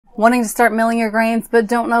wanting to start milling your grains but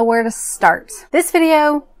don't know where to start? This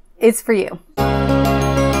video is for you.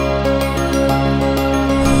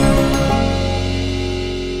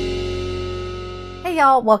 Hey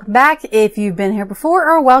y'all, welcome back if you've been here before,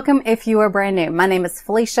 or welcome if you are brand new. My name is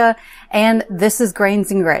Felicia and this is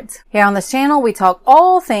Grains and Grids. Here on this channel we talk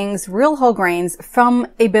all things real whole grains from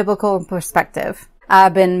a biblical perspective.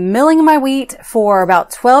 I've been milling my wheat for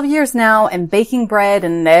about 12 years now and baking bread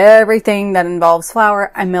and everything that involves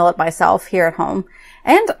flour. I mill it myself here at home.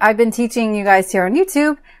 And I've been teaching you guys here on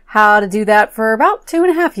YouTube how to do that for about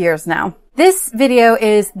 2.5 years now. This video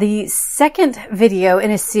is the second video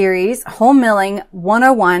in a series, Home Milling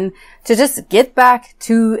 101, to just get back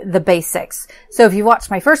to the basics. So if you watched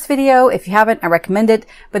my first video, if you haven't, I recommend it,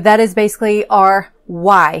 but that is basically our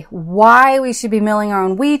why we should be milling our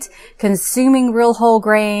own wheat, consuming real whole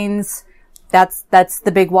grains. That's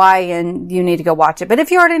the big why, and you need to go watch it. But if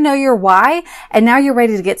you already know your why and now you're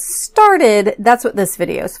ready to get started, that's what this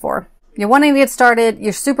video is for. You're wanting to get started.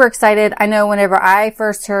 You're super excited. I know whenever I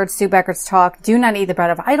first heard Sue Becker's talk, do not eat the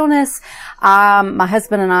bread of idleness, my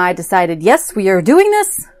husband and I decided, yes, we are doing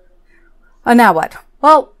this. Oh, now what?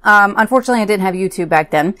 Well, unfortunately I didn't have YouTube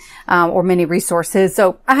back then, or many resources,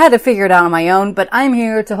 so I had to figure it out on my own, but I'm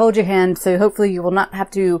here to hold your hand, so hopefully you will not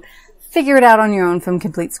have to figure it out on your own from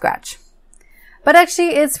complete scratch. But actually,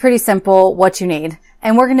 it's pretty simple what you need,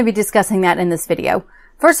 and we're going to be discussing that in this video.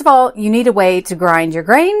 First of all, you need a way to grind your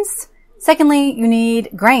grains. Secondly, you need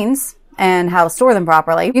grains and how to store them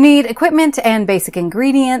properly. You need equipment and basic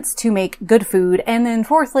ingredients to make good food. And then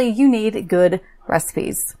fourthly, you need good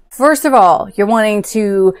recipes. First of all, you're wanting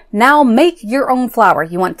to now make your own flour.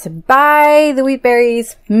 You want to buy the wheat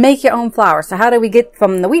berries, make your own flour. So how do we get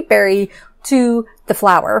from the wheat berry to the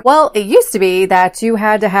flour? Well, it used to be that you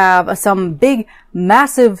had to have some big,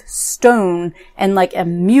 massive stone and like a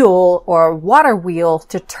mule or a water wheel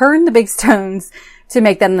to turn the big stones to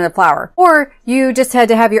make that into flour. Or you just had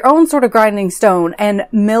to have your own sort of grinding stone and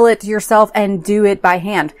mill it yourself and do it by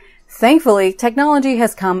hand. Thankfully, technology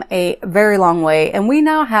has come a very long way, and we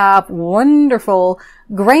now have wonderful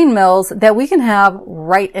grain mills that we can have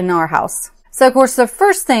right in our house. So of course, the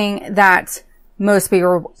first thing that most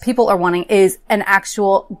people are wanting is an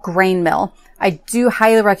actual grain mill. I do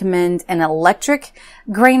highly recommend an electric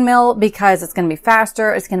grain mill because it's going to be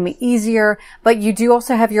faster, it's going to be easier, but you do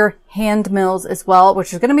also have your hand mills as well,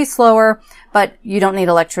 which is going to be slower, but you don't need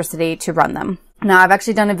electricity to run them. Now, I've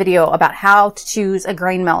actually done a video about how to choose a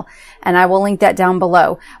grain mill, and I will link that down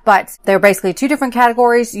below. But there are basically two different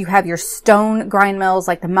categories. You have your stone grind mills,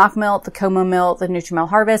 like the Mock Mill, the Como Mill, the Nutrimill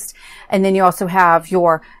Harvest, and then you also have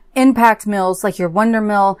your impact mills like your Wonder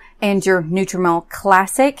Mill and your Nutrimill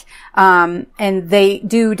Classic, and they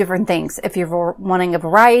do different things. If you're wanting a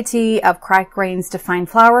variety of cracked grains to fine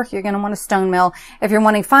flour, you're going to want a stone mill. If you're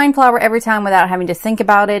wanting fine flour every time without having to think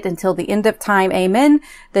about it until the end of time, amen,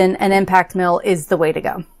 then an impact mill is the way to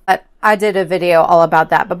go. But I did a video all about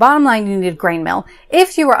that. But bottom line, you need a grain mill.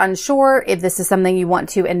 If you are unsure if this is something you want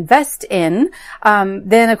to invest in,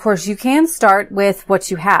 then of course you can start with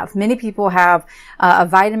what you have. Many people have a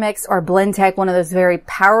Vitamix or Blendtec, one of those very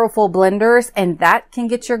powerful blenders, and that can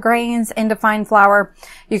get your grains into fine flour.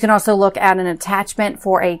 You can also look at an attachment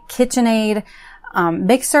for a KitchenAid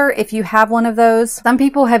mixer if you have one of those. Some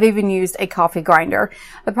people have even used a coffee grinder.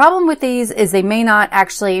 The problem with these is they may not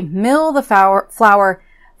actually mill the flour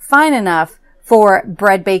fine enough for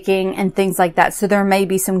bread baking and things like that. So there may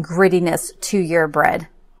be some grittiness to your bread.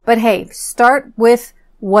 But hey, start with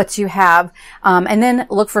what you have, and then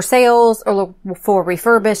look for sales or look for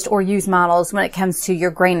refurbished or used models when it comes to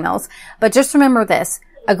your grain mills. But just remember this.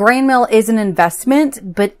 A grain mill is an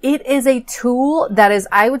investment, but it is a tool that is,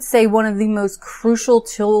 I would say, one of the most crucial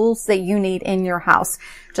tools that you need in your house.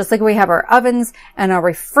 Just like we have our ovens and our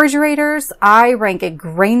refrigerators, I rank a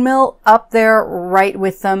grain mill up there right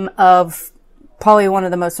with them of probably one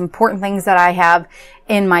of the most important things that I have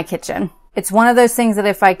in my kitchen. It's one of those things that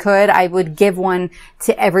if I could, I would give one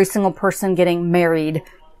to every single person getting married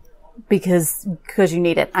because you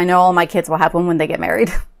need it. I know all my kids will have one when they get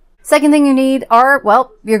married. Second thing you need are,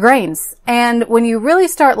 well, your grains. And when you really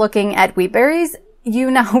start looking at wheat berries,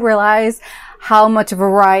 you now realize how much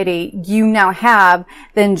variety you now have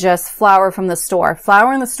than just flour from the store.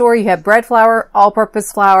 Flour in the store, you have bread flour,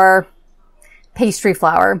 all-purpose flour, pastry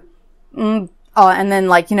flour, and then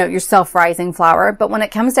your self-rising flour. But when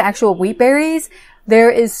it comes to actual wheat berries,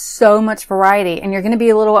 there is so much variety, and you're going to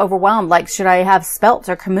be a little overwhelmed. Like, should I have spelt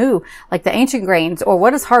or camus, like the ancient grains? Or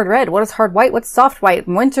what is hard red? What is hard white? What's soft white?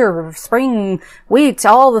 Winter, spring, wheat,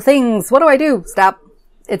 all the things. What do I do? Stop.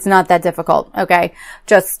 It's not that difficult, okay?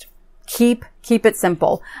 Just keep Keep it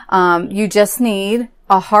simple. You just need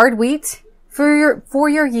a hard wheat for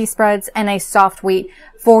your yeast spreads and a soft wheat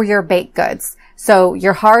for your baked goods. So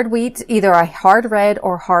your hard wheat, either a hard red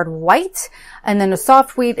or hard white, and then a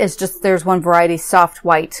soft wheat is just, there's one variety, soft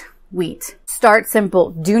white wheat. Start simple.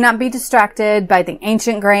 Do not be distracted by the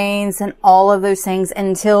ancient grains and all of those things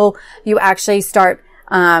until you actually start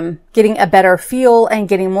getting a better feel and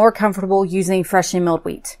getting more comfortable using freshly milled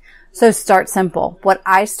wheat. So start simple. What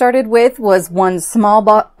I started with was one small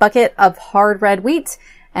bucket of hard red wheat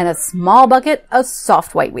and a small bucket of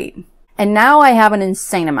soft white wheat. And now I have an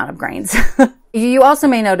insane amount of grains. You also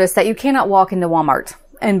may notice that you cannot walk into Walmart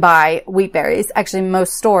and buy wheat berries. Actually,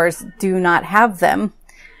 most stores do not have them.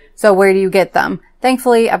 So where do you get them?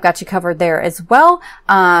 Thankfully, I've got you covered there as well.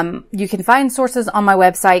 You can find sources on my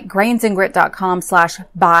website,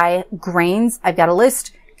 grainsandgrit.com/buy-grains. I've got a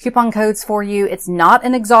list, coupon codes for you. It's not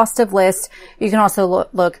an exhaustive list. You can also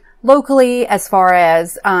look locally as far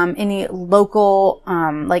as any local,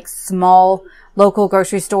 like small local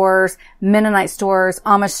grocery stores, Mennonite stores,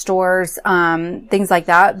 Amish stores, things like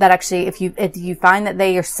that. That actually, if you find that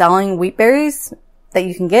they are selling wheat berries that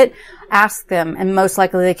you can get, ask them, and most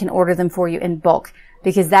likely they can order them for you in bulk,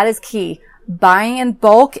 because that is key. Buying in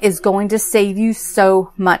bulk is going to save you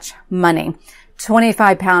so much money.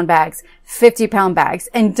 25-pound bags, 50-pound bags,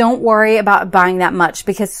 and don't worry about buying that much,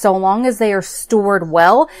 because so long as they are stored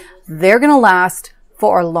well, they're going to last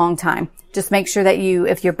for a long time. Just make sure that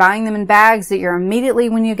if you're buying them in bags, that you're immediately,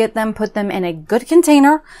 when you get them, put them in a good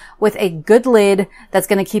container with a good lid that's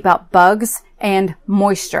going to keep out bugs and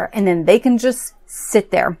moisture, and then they can just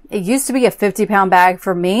sit there. It used to be a 50-pound bag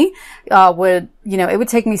for me, it would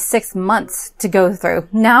take me 6 months to go through.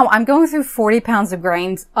 Now I'm going through 40 pounds of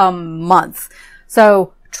grains a month.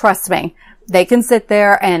 So trust me, they can sit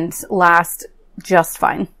there and last just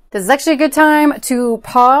fine. This is actually a good time to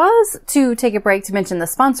pause to take a break to mention the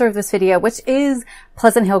sponsor of this video, which is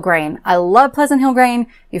Pleasant Hill Grain. I love Pleasant Hill Grain.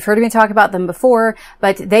 You've heard me talk about them before,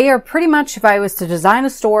 but they are pretty much, if I was to design a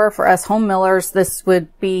store for us home millers, this would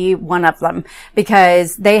be one of them,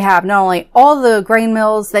 because they have not only all the grain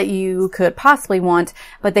mills that you could possibly want,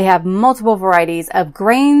 but they have multiple varieties of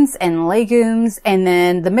grains and legumes, and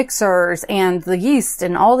then the mixers and the yeast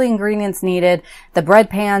and all the ingredients needed, the bread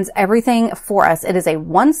pans, everything for us. It is a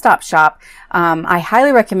one-stop shop. I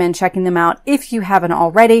highly recommend checking them out if you haven't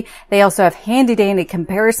already. They also have handy-dandy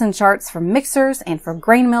comparison charts for mixers and for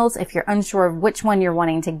grain mills if you're unsure of which one you're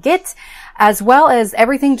wanting to get, as well as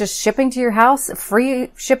everything just shipping to your house,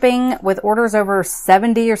 free shipping with orders over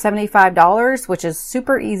 $70 or $75, which is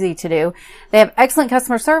super easy to do. They have excellent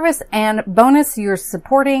customer service, and bonus, you're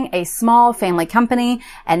supporting a small family company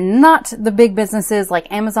and not the big businesses like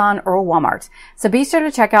Amazon or Walmart. So be sure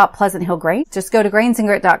to check out Pleasant Hill Grain. Just go to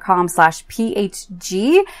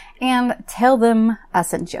grainsandgrit.com/PHG and tell them I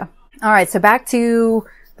sent you. All right, so back to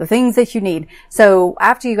the things that you need. So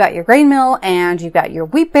after you got your grain mill and you've got your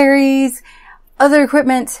wheat berries, other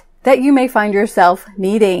equipment that you may find yourself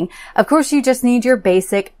needing. Of course, you just need your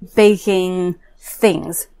basic baking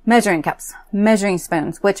things. Measuring cups, measuring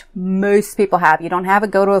spoons, which most people have. You don't have it,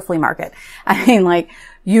 go to a flea market. I mean, like,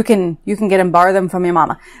 you can get them, borrow them from your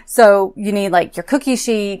mama. So you need like your cookie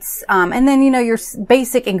sheets, and then, your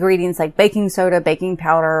basic ingredients like baking soda, baking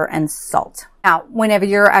powder, and salt. Now, whenever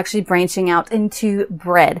you're actually branching out into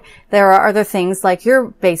bread, there are other things like your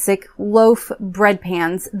basic loaf bread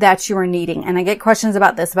pans that you are needing. And I get questions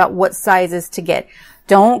about this, about what sizes to get.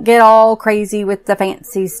 Don't get all crazy with the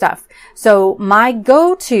fancy stuff. So my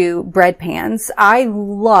go-to bread pans, I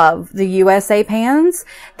love the USA pans.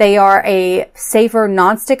 They are a safer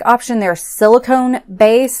nonstick option. They're silicone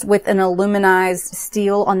based with an aluminized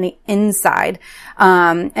steel on the inside.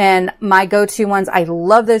 And my go-to ones, I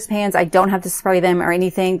love those pans. I don't have to spray them or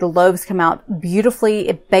anything. The loaves come out beautifully.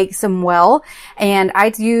 It bakes them well. And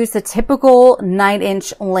I use the typical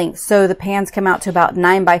 9-inch length. So the pans come out to about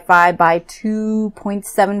 9 by 5 by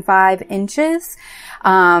 2.75 inches.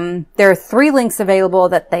 There are 3 lengths available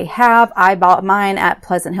that they have. I bought mine at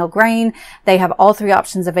Pleasant Hill Grain. They have all 3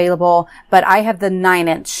 options available, but I have the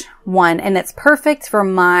 9-inch one, and it's perfect for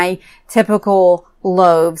my typical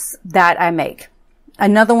loaves that I make.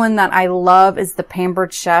 Another one that I love is the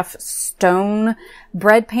Pampered Chef Stone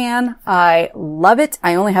bread pan. I love it.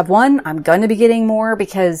 I only have one. I'm going to be getting more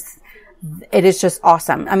because it is just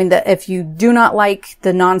awesome. I mean, if you do not like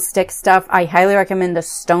the non-stick stuff, I highly recommend the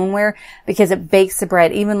stoneware because it bakes the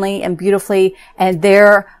bread evenly and beautifully. And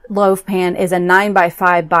their loaf pan is a 9 by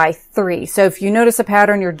 5 by 3. So if you notice a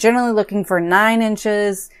pattern, you're generally looking for 9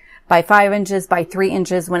 inches by 5 inches by 3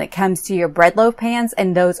 inches when it comes to your bread loaf pans.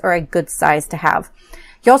 And those are a good size to have.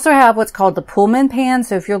 You also have what's called the Pullman pan.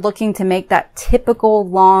 So if you're looking to make that typical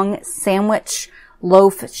long sandwich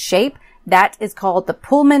loaf shape, that is called the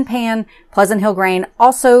Pullman pan. Pleasant Hill Grain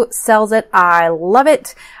also sells it. I love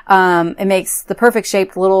it. It makes the perfect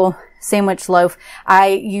shaped little sandwich loaf. I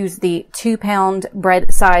use the 2-pound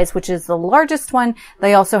bread size, which is the largest one.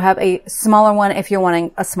 They also have a smaller one if you're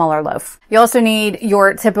wanting a smaller loaf. You also need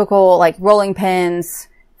your typical like rolling pins,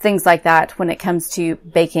 things like that when it comes to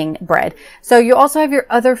baking bread. So you also have your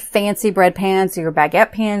other fancy bread pans, your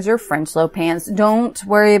baguette pans, your French loaf pans. Don't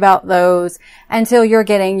worry about those until you're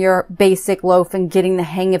getting your basic loaf and getting the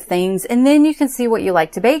hang of things. And then you can see what you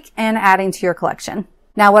like to bake and adding to your collection.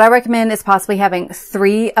 Now, what I recommend is possibly having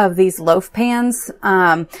 3 of these loaf pans,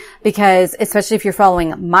 because especially if you're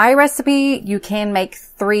following my recipe, you can make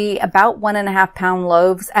 3 about 1.5 pound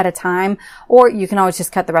loaves at a time, or you can always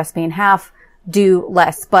just cut the recipe in half, do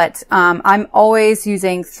less. But, I'm always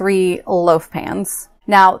using 3 loaf pans.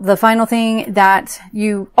 Now, the final thing that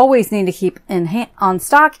you always need to keep on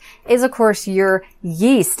stock is, of course, your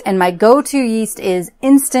yeast. And my go-to yeast is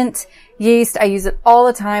instant yeast. I use it all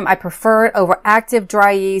the time. I prefer it over active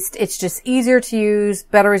dry yeast. It's just easier to use,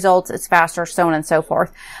 better results, it's faster, so on and so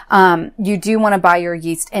forth. You do want to buy your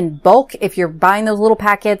yeast in bulk. If you're buying those little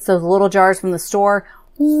packets, those little jars from the store,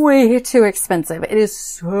 way too expensive. It is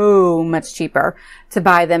so much cheaper to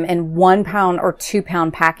buy them in 1 pound or 2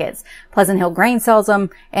 pound packets. Pleasant Hill Grain sells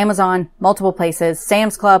them, Amazon, multiple places,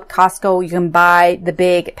 Sam's Club, Costco. You can buy the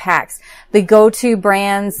big packs. The go-to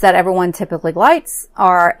brands that everyone typically likes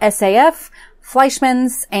are SAF,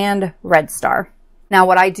 Fleischmann's, and Red Star. Now,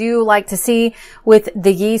 what I do like to see with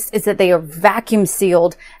the yeast is that they are vacuum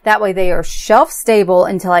sealed. That way they are shelf stable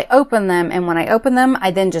until I open them. And when I open them, I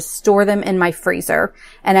then just store them in my freezer.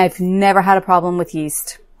 And I've never had a problem with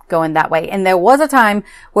yeast going that way. And there was a time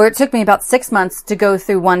where it took me about 6 months to go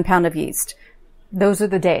through 1 pound of yeast. Those are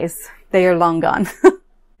the days. They are long gone.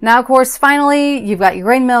 Now, of course, finally, you've got your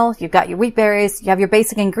grain mill, you've got your wheat berries, you have your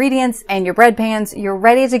basic ingredients and your bread pans. You're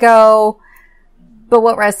ready to go. But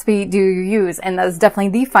what recipe do you use? And that's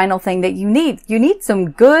definitely the final thing that you need. You need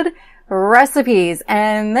some good recipes.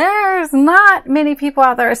 And there's not many people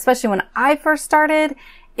out there, especially when I first started.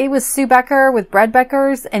 It was Sue Becker with Bread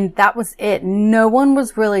Beckers, and that was it. No one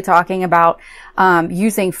was really talking about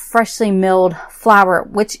using freshly milled flour,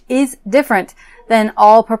 which is different than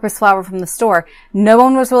all-purpose flour from the store. No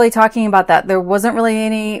one was really talking about that. There wasn't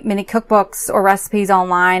really many cookbooks or recipes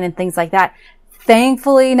online and things like that.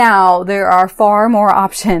 Thankfully now there are far more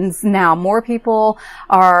options now. More people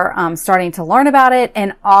are starting to learn about it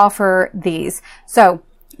and offer these. So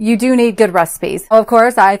you do need good recipes. Of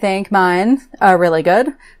course, I think mine are really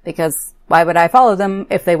good because why would I follow them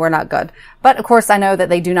if they were not good? But of course, I know that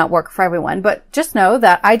they do not work for everyone. But just know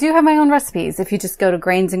that I do have my own recipes. If you just go to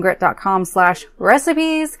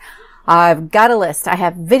grainsandgrit.com/recipes, I've got a list. I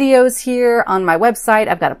have videos here on my website.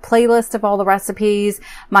 I've got a playlist of all the recipes.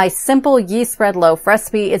 My simple yeast bread loaf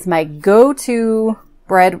recipe is my go-to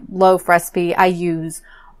bread loaf recipe I use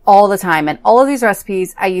all the time. And all of these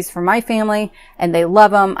recipes I use for my family and they love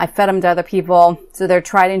them. I fed them to other people. So they're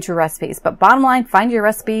tried and true recipes. But bottom line, find your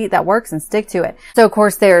recipe that works and stick to it. So of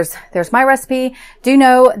course there's my recipe. Do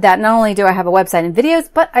know that not only do I have a website and videos,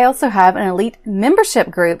 but I also have an elite membership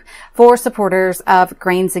group for supporters of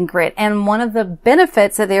Grains and Grit. And one of the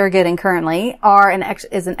benefits that they are getting currently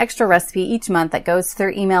is an extra recipe each month that goes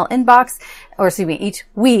through email inbox. Or excuse me, each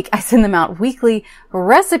week I send them out weekly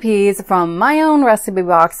recipes from my own recipe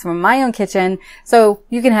box, from my own kitchen. So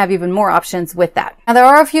you can have even more options with that. Now there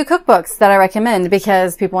are a few cookbooks that I recommend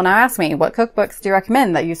because people now ask me, what cookbooks do you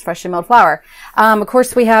recommend that use freshly milled flour? Of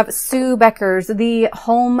course we have Sue Becker's, the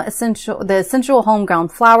Essential Homegrown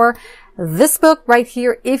Flour. This book right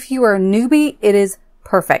here, if you are a newbie, it is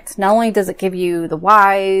perfect. Not only does it give you the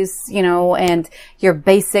whys, and your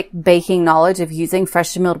basic baking knowledge of using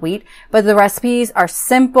freshly milled wheat, but the recipes are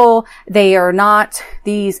simple. They are not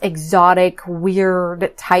these exotic,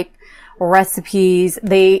 weird type recipes.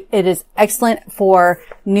 It is excellent for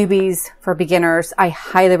newbies, for beginners. I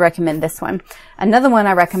highly recommend this one. Another one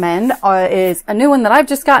I recommend is a new one that I've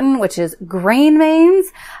just gotten, which is Grain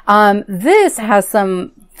Veins. This has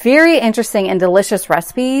some very interesting and delicious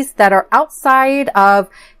recipes that are outside of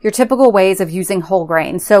your typical ways of using whole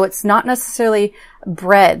grain. So it's not necessarily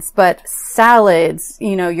breads, but salads,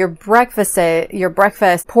 your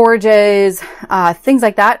breakfast porridges, things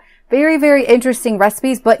like that. Very, very interesting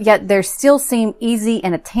recipes, but yet they still seem easy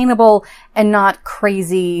and attainable and not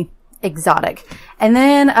crazy exotic. And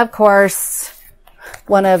then, of course,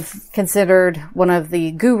 considered one of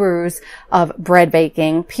the gurus of bread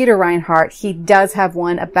baking, Peter Reinhardt. He does have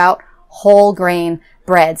one about whole grain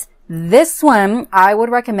breads. This one I would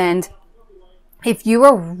recommend if you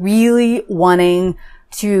are really wanting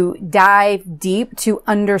to dive deep to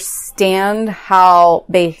understand how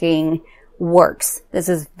baking works. This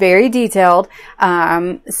is very detailed.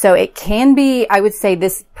 So it can be, I would say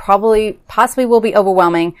this possibly will be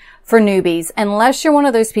overwhelming for newbies, unless you're one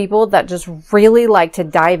of those people that just really like to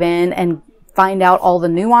dive in and find out all the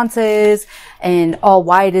nuances and, oh,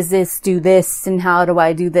 why does this do this and how do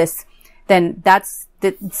I do this? Then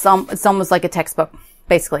it's almost like a textbook,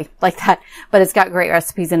 basically like that, but it's got great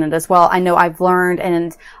recipes in it as well. I know I've learned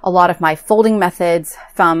and a lot of my folding methods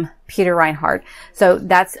from Peter Reinhardt. So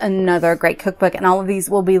that's another great cookbook, and all of these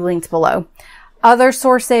will be linked below. Other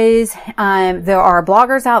sources, there are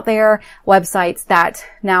bloggers out there, websites that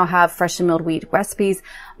now have fresh and milled wheat recipes.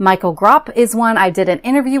 Michael Gropp is one. I did an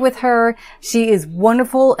interview with her. She is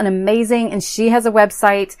wonderful and amazing, and she has a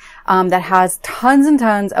website that has tons and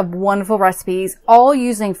tons of wonderful recipes, all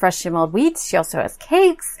using fresh and milled wheat. She also has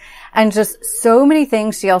cakes and just so many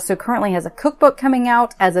things. She also currently has a cookbook coming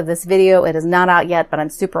out as of this video. It is not out yet, but I'm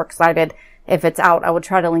super excited. If it's out, I will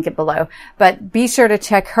try to link it below. But be sure to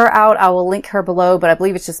check her out. I will link her below, but I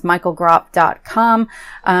believe it's just michaelgropp.com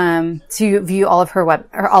to view all of her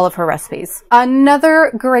recipes.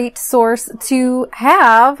 Another great source to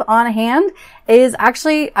have on hand is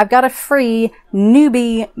actually, I've got a free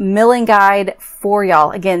newbie milling guide for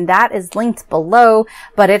y'all. Again, that is linked below,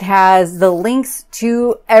 but it has the links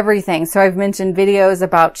to everything. So I've mentioned videos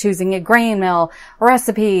about choosing a grain mill,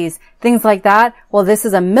 recipes, things like that. Well, this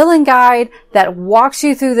is a milling guide that walks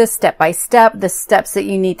you through this step by step, the steps that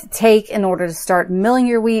you need to take in order to start milling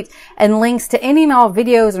your wheat, and links to any and all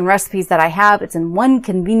videos and recipes that I have. It's in one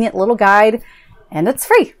convenient little guide, and it's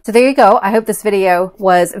free. So there you go. I hope this video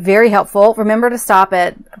was very helpful. Remember to stop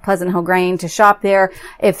at Pleasant Hill Grain to shop there.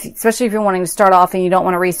 Especially if you're wanting to start off and you don't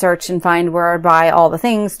want to research and find where to buy all the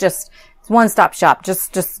things, it's one-stop shop.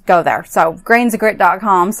 Just go there. So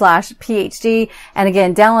grainsandgrit.com/PhD. And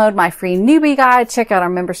again, download my free newbie guide. Check out our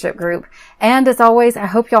membership group. And as always, I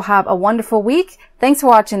hope you'll have a wonderful week. Thanks for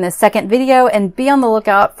watching this second video, and be on the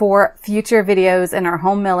lookout for future videos in our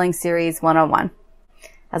home milling series 101.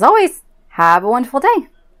 As always, have a wonderful day.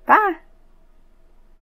 Bye.